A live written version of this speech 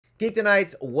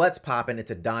Geektonites, what's poppin'?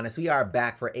 It's Adonis. We are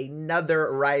back for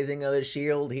another Rising of the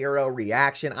Shield hero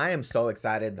reaction. I am so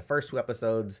excited. The first two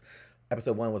episodes,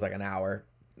 episode 1 was like an hour,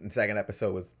 and the second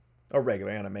episode was a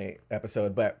regular anime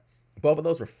episode, but both of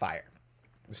those were fire.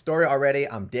 The story already,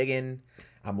 I'm digging.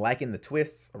 I'm liking the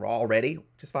twists already,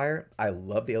 which is fire. I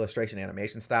love the illustration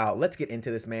animation style. Let's get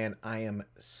into this, man. I am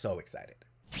so excited.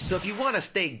 So if you want to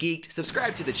stay geeked,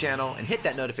 subscribe to the channel and hit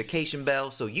that notification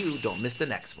bell so you don't miss the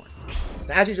next one.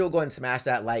 Now, as usual, go ahead and smash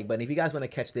that like button. If you guys want to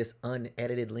catch this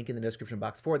unedited, link in the description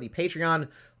box for the Patreon.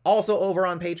 Also over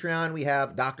on Patreon, we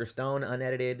have Dr. Stone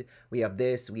unedited. We have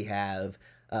this. We have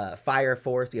Fire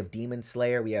Force. We have Demon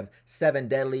Slayer. We have Seven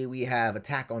Deadly. We have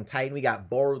Attack on Titan. We got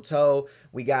Boruto.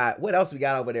 We got, what else we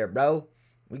got over there, bro?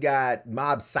 We got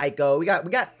Mob Psycho. We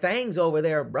got things over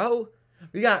there, bro.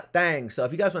 We got things. So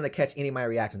if you guys want to catch any of my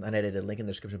reactions unedited, link in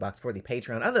the description box for the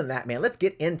Patreon. Other than that, man, let's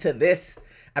get into this.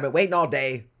 I've been waiting all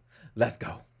day. Let's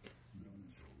go.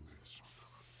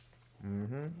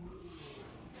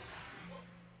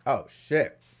 Oh,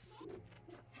 shit.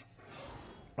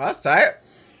 Well, that's tight.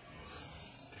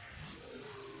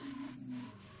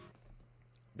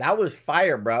 That was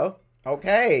fire, bro.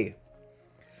 Okay.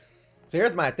 So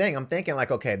here's my thing. I'm thinking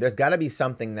like, okay, there's got to be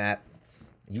something that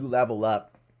you level up.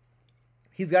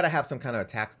 He's got to have some kind of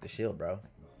attack with the shield, bro.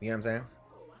 You know what I'm saying?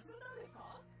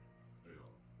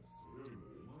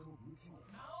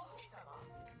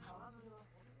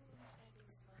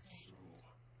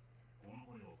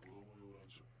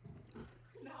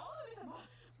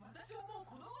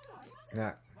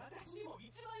 Yeah.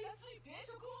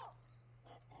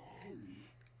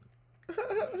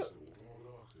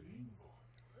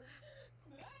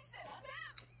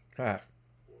 Huh.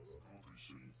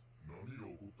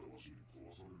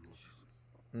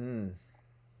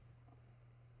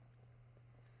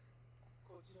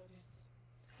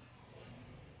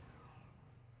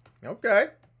 Okay.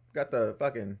 Got the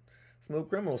fucking smooth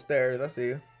criminal stairs. I see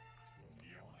you.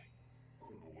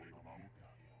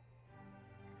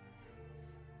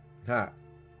 Huh.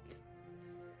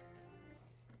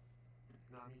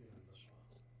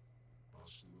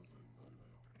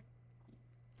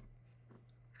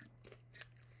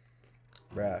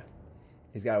 Bruh.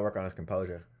 He's got to work on his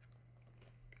composure.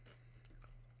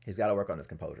 He's got to work on his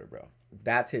composure, bro.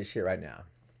 That's his shit right now.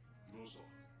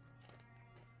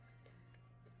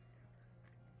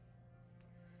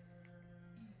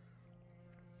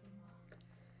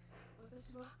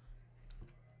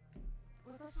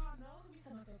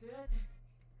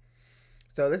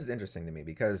 So this is interesting to me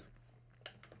because,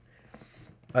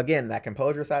 again, that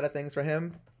composure side of things for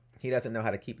him, he doesn't know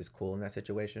how to keep his cool in that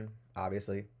situation,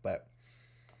 obviously. But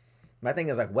my thing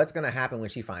is, like, what's going to happen when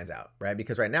she finds out, right?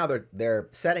 Because right now they're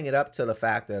setting it up to the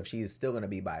fact of she's still going to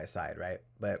be by his side, right?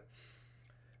 But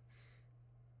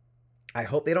I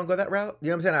hope they don't go that route. You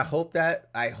know what I'm saying?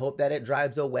 I hope that it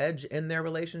drives a wedge in their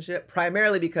relationship,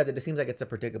 primarily because it just seems like it's a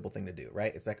predictable thing to do,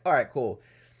 right? It's like, all right, cool.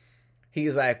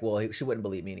 He's like, well, she wouldn't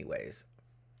believe me anyways.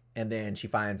 And then she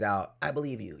finds out, I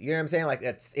believe you. You know what I'm saying? Like,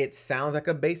 it sounds like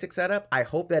a basic setup. I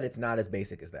hope that it's not as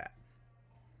basic as that.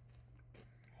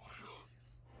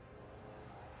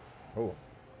 Oh.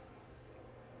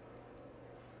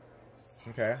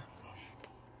 Okay.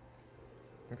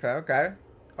 Okay, okay.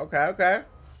 Okay, okay.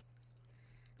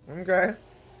 Okay.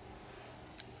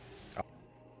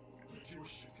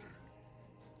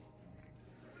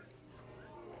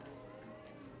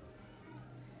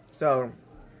 So,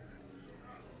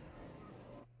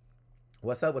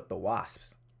 what's up with the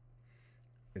wasps?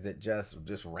 Is it just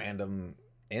random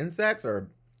insects or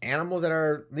animals that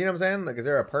are, you know what I'm saying? Like, is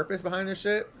there a purpose behind this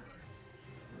shit?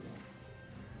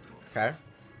 Okay.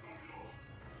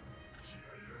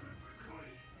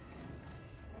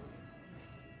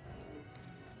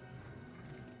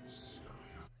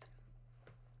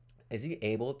 Is he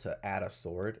able to add a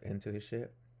sword into his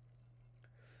shit?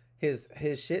 His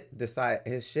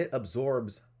shit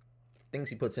absorbs things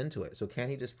he puts into it. So can't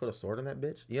he just put a sword in that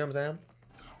bitch? You know what I'm saying?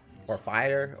 Or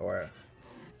fire or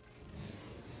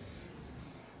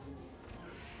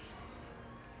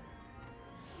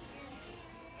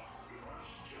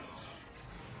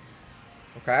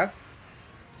okay.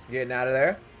 Getting out of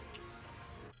there.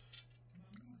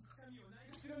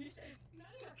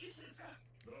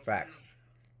 Facts.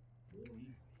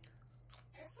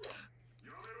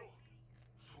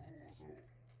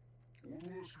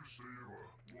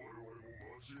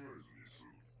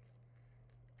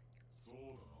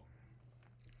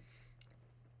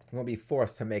 You won't be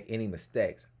forced to make any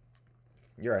mistakes.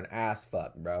 You're an ass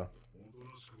fuck, bro.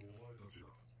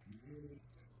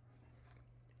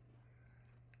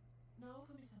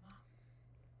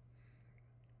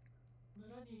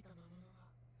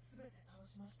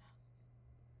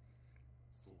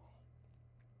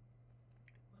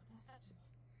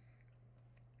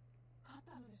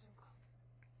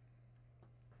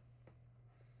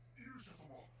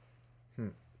 Hmm.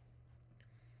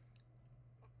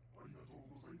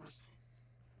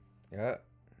 Yeah.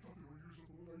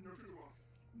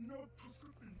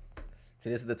 See,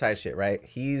 this is the type shit, right?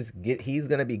 He's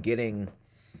gonna be getting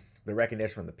the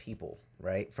recognition from the people,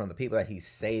 right? From the people that he's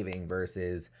saving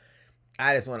versus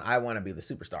I want to be the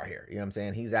superstar here. You know what I'm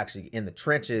saying? He's actually in the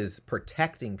trenches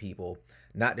protecting people,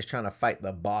 not just trying to fight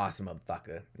the boss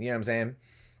motherfucker. You know what I'm saying?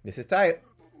 This is tight.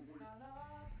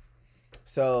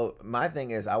 So my thing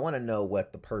is I want to know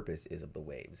what the purpose is of the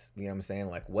waves. You know what I'm saying?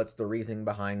 Like what's the reasoning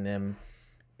behind them?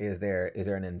 Is there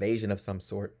an invasion of some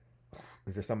sort?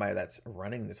 Is there somebody that's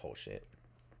running this whole shit?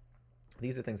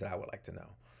 These are things that I would like to know.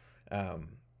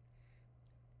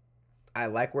 I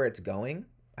like where it's going.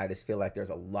 I just feel like there's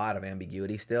a lot of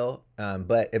ambiguity still.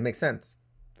 But it makes sense.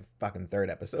 The fucking third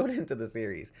episode into the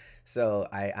series. So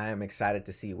I am excited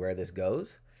to see where this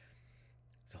goes.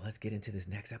 So let's get into this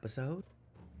next episode.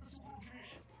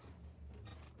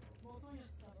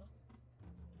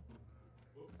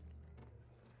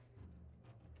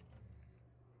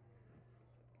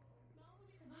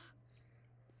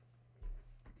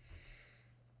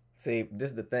 See, this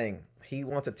is the thing. He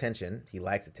wants attention. He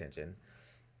likes attention.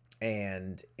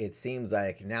 And it seems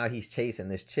like now he's chasing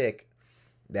this chick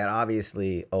that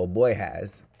obviously old boy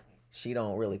has. She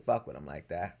don't really fuck with him like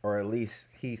that. Or at least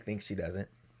he thinks she doesn't.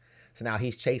 So now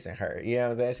he's chasing her. You know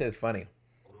what I'm saying? That shit's funny.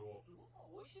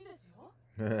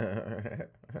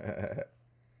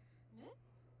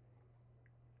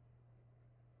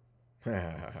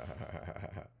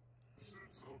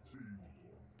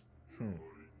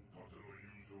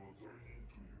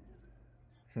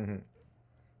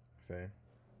 See?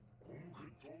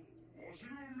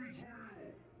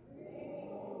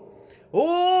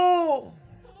 Oh!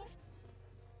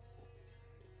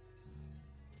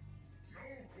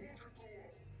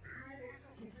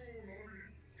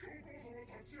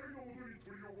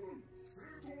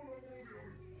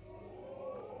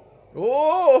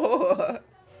 Oh!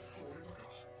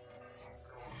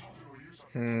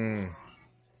 Hmm.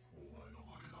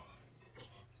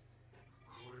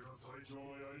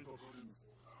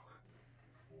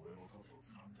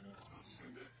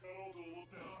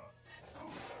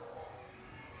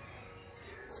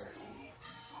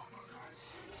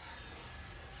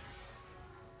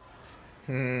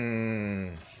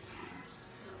 Hmm.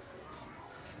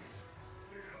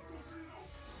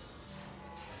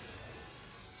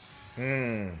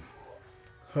 Hmm.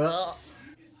 Huh.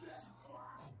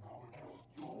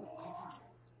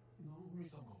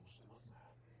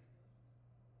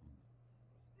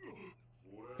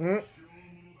 Mm.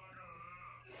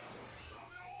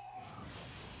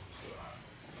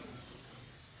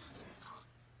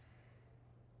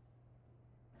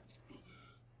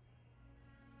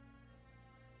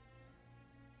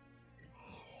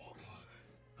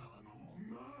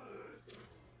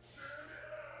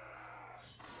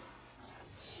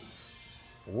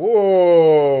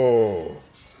 Whoa.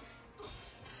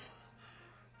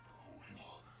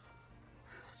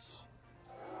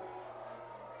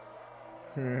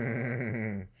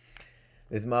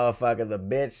 This motherfucker, the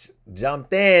bitch,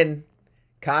 jumped in,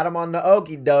 caught him on the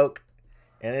okie doke,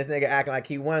 and this nigga acting like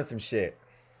he won some shit.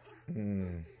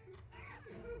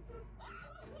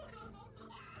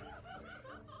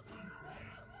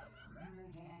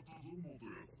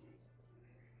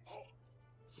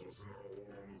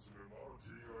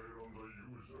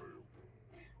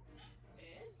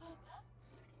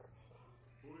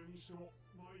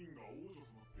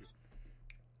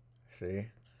 See?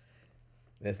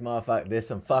 This motherfucker, there's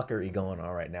some fuckery going on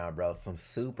right now, bro. Some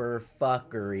super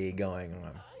fuckery going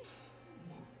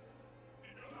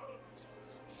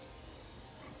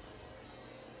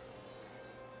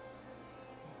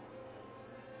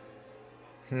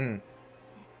on.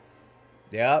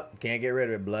 Yep, can't get rid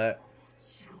of it, blood.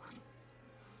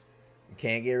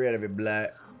 Can't get rid of it, blood.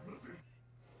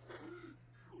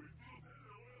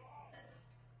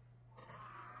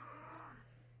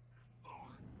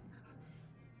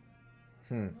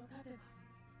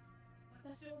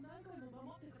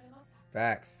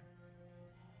 Facts.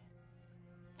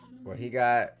 Well, he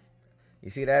got. You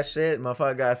see that shit?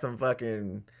 Motherfucker got some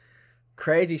fucking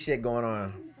crazy shit going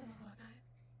on.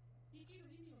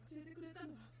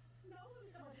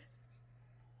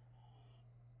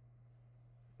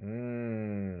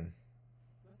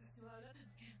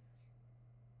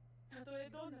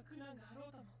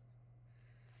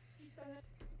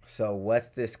 So what's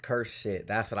this curse shit?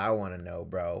 That's what I want to know,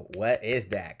 bro. What is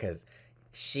that? Because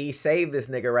She saved this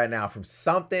nigga right now from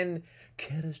something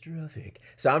catastrophic.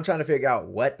 So I'm trying to figure out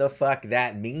what the fuck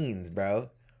that means, bro.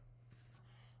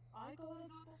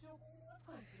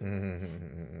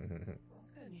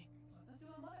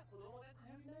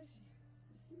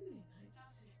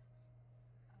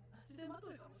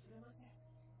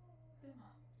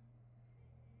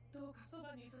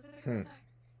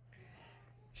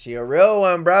 She a real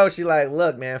one, bro. She like,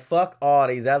 look, man, fuck all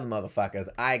these other motherfuckers.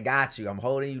 I got you. I'm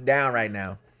holding you down right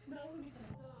now.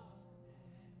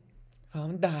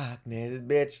 From darkness, this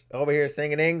bitch over here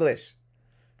singing English.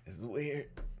 This is weird.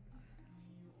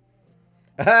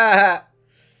 This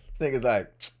nigga's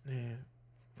like, man,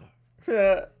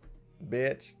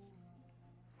 bitch.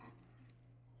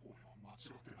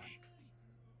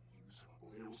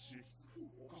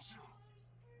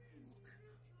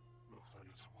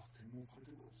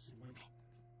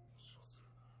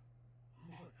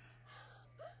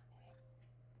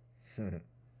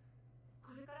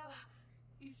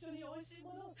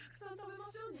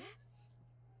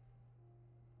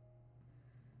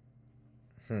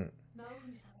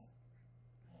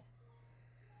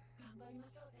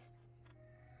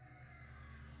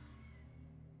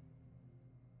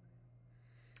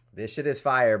 This shit is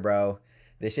fire, bro.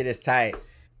 This shit is tight.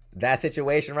 That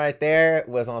situation right there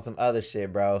was on some other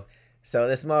shit, bro. So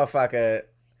this motherfucker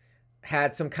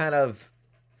had some kind of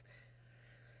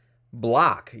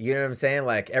block. You know what I'm saying?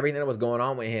 Like everything that was going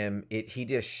on with him, he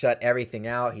just shut everything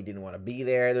out. He didn't want to be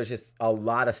there. There's just a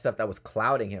lot of stuff that was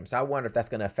clouding him. So I wonder if that's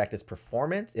going to affect his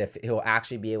performance, if he'll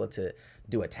actually be able to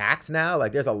do attacks now.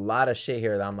 Like there's a lot of shit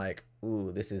here that I'm like,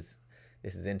 ooh, this is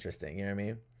interesting. You know what I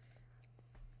mean?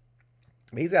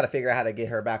 But he's got to figure out how to get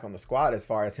her back on the squad as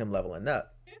far as him leveling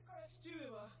up.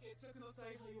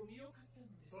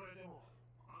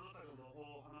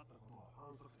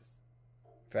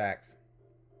 Facts.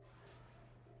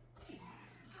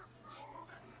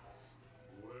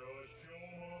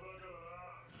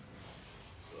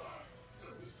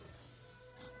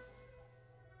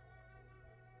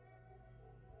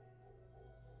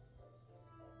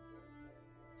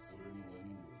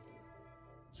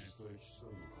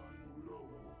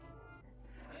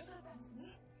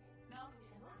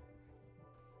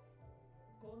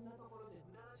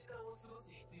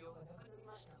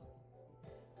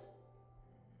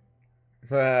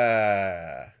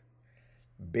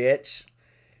 Bitch.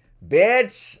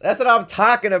 Bitch. That's what I'm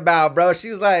talking about, bro. She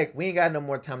was like, we ain't got no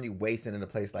more time to be wasting in a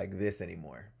place like this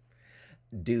anymore.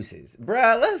 Deuces.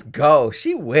 Bruh, let's go.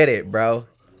 She with it, bro.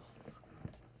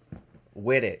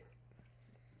 With it.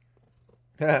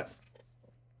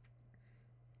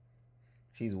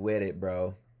 She's with it,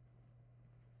 bro.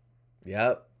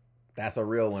 Yep. That's a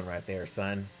real one right there,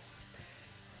 son.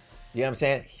 You know what I'm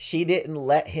saying? She didn't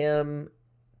let him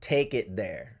take it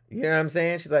there. You know what I'm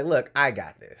saying? She's like, look, I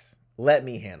got this. Let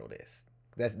me handle this.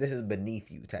 This is beneath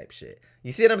you type shit.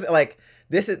 You see what I'm saying? Like,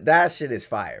 that shit is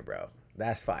fire, bro.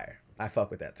 That's fire. I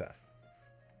fuck with that tough.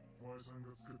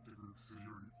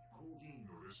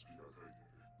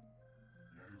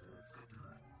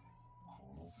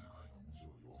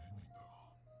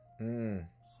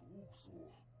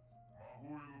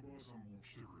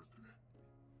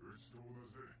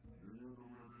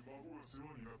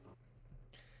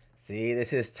 See,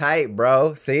 this is tight,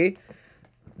 bro. See?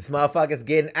 This motherfucker's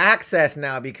getting access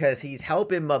now because he's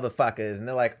helping motherfuckers. And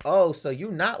they're like, oh, so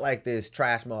you not like this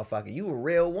trash motherfucker. You a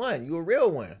real one. You a real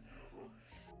one.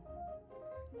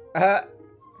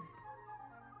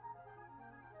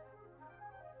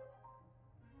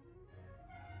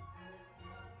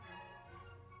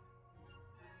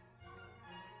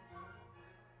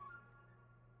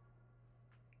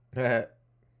 He's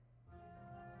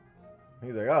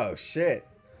like, oh shit.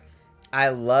 I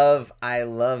love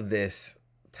this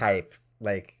type,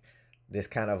 like this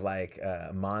kind of like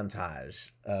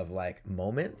montage of like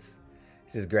moments.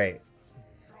 This is great.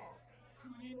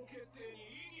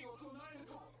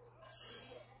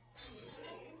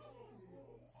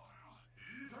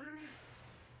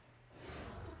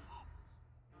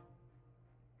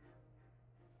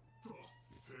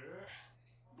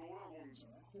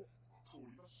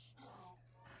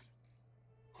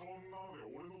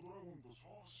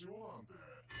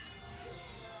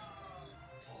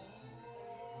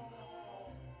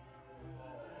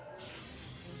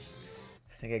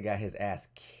 This nigga got his ass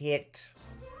kicked.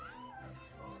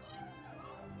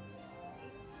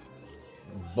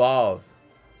 Balls.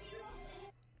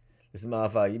 This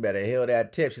motherfucker, you better heal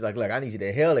that tip. She's like, look, I need you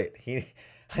to heal it.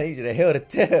 I need you to heal the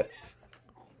tip.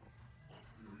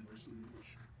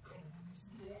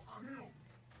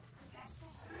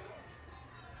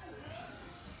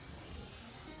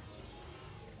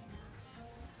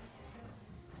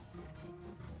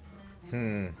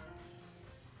 Hmm.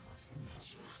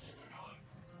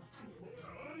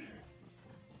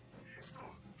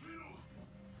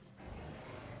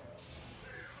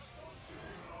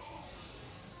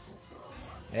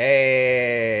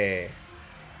 Hey.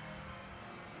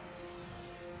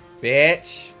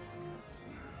 Bitch.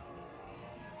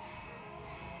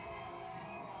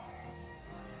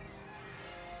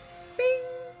 Bing.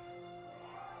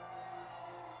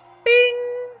 Bing.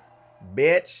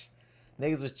 Bitch.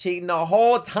 Niggas was cheating the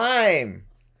whole time.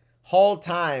 Whole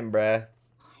time, bruh.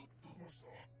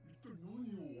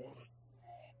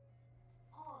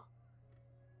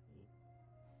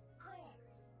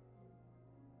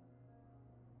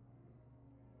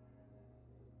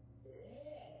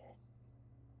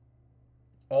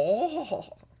 Oh.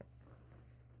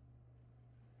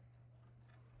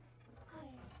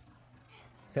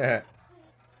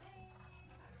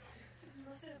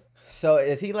 So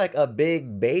is he like a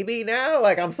big baby now?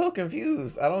 Like, I'm so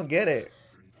confused. I don't get it.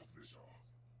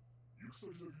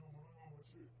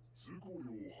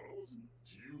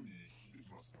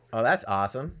 Oh, that's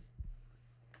awesome.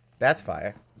 That's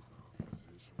fire.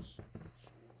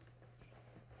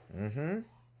 Mm-hmm.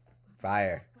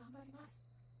 Fire.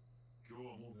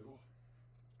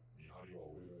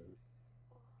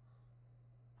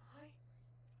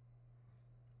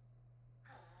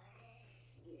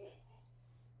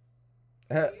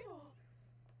 What?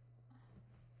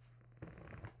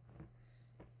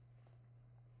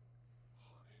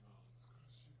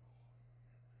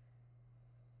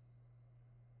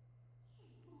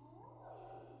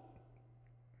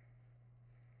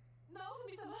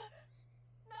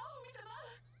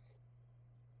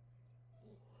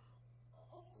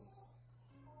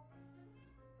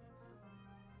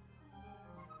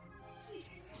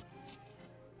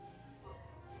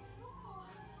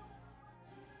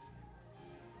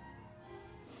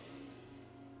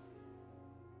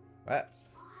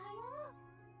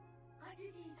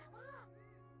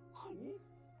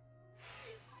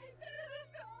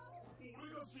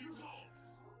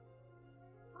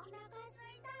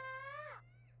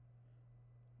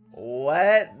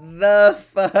 What the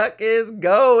fuck is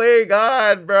going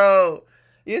on, bro?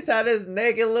 You saw this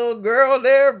naked little girl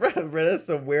there, bro? Bro, there's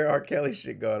some weird R. Kelly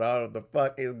shit going on. What the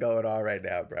fuck is going on right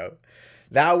now, bro?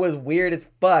 That was weird as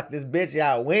fuck. This bitch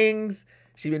got wings.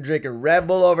 She been drinking Red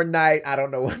Bull overnight. I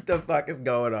don't know what the fuck is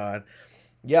going on.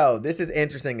 Yo, this is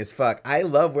interesting as fuck. I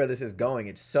love where this is going.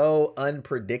 It's so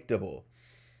unpredictable.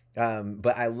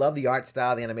 But I love the art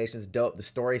style. The animation's dope. The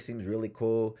story seems really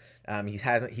cool. He's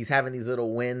having these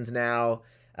little wins now.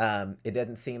 It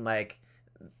doesn't seem like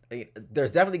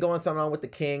there's definitely going something on with the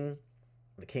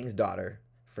king's daughter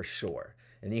for sure.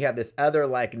 And you have this other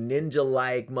like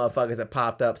ninja-like motherfuckers that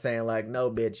popped up saying like, no,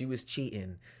 bitch, you was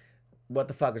cheating. What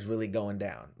the fuck is really going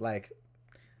down? Like,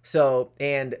 so,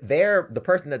 and the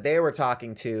person that they were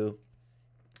talking to,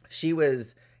 she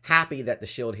was happy that the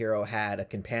shield hero had a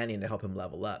companion to help him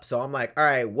level up. So I'm like, all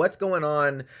right, what's going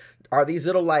on? Are these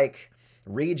little like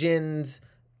regions,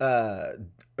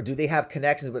 do they have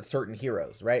connections with certain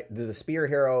heroes, right? Does the spear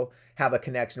hero have a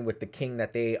connection with the king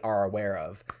that they are aware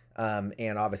of?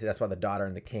 And obviously that's why the daughter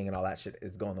and the king and all that shit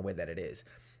is going the way that it is.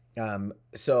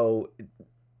 So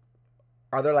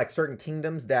are there like certain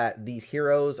kingdoms that these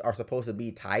heroes are supposed to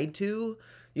be tied to?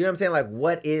 You know what I'm saying? Like,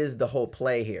 what is the whole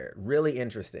play here? Really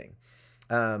interesting.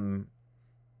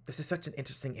 This is such an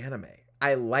interesting anime.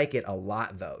 I like it a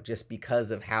lot though, just because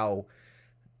of how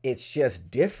it's just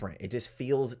different. It just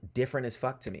feels different as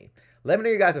fuck to me. Let me know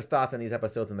your guys' thoughts on these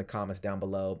episodes in the comments down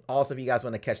below. Also, if you guys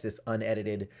want to catch this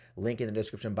unedited, link in the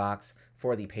description box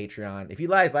for the Patreon. If you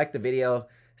guys like the video,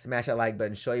 smash that like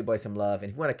button, show your boy some love.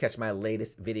 And if you want to catch my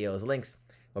latest videos, links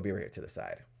will be right here to the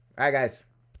side. All right, guys.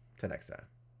 Till next time.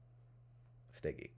 Stay geek.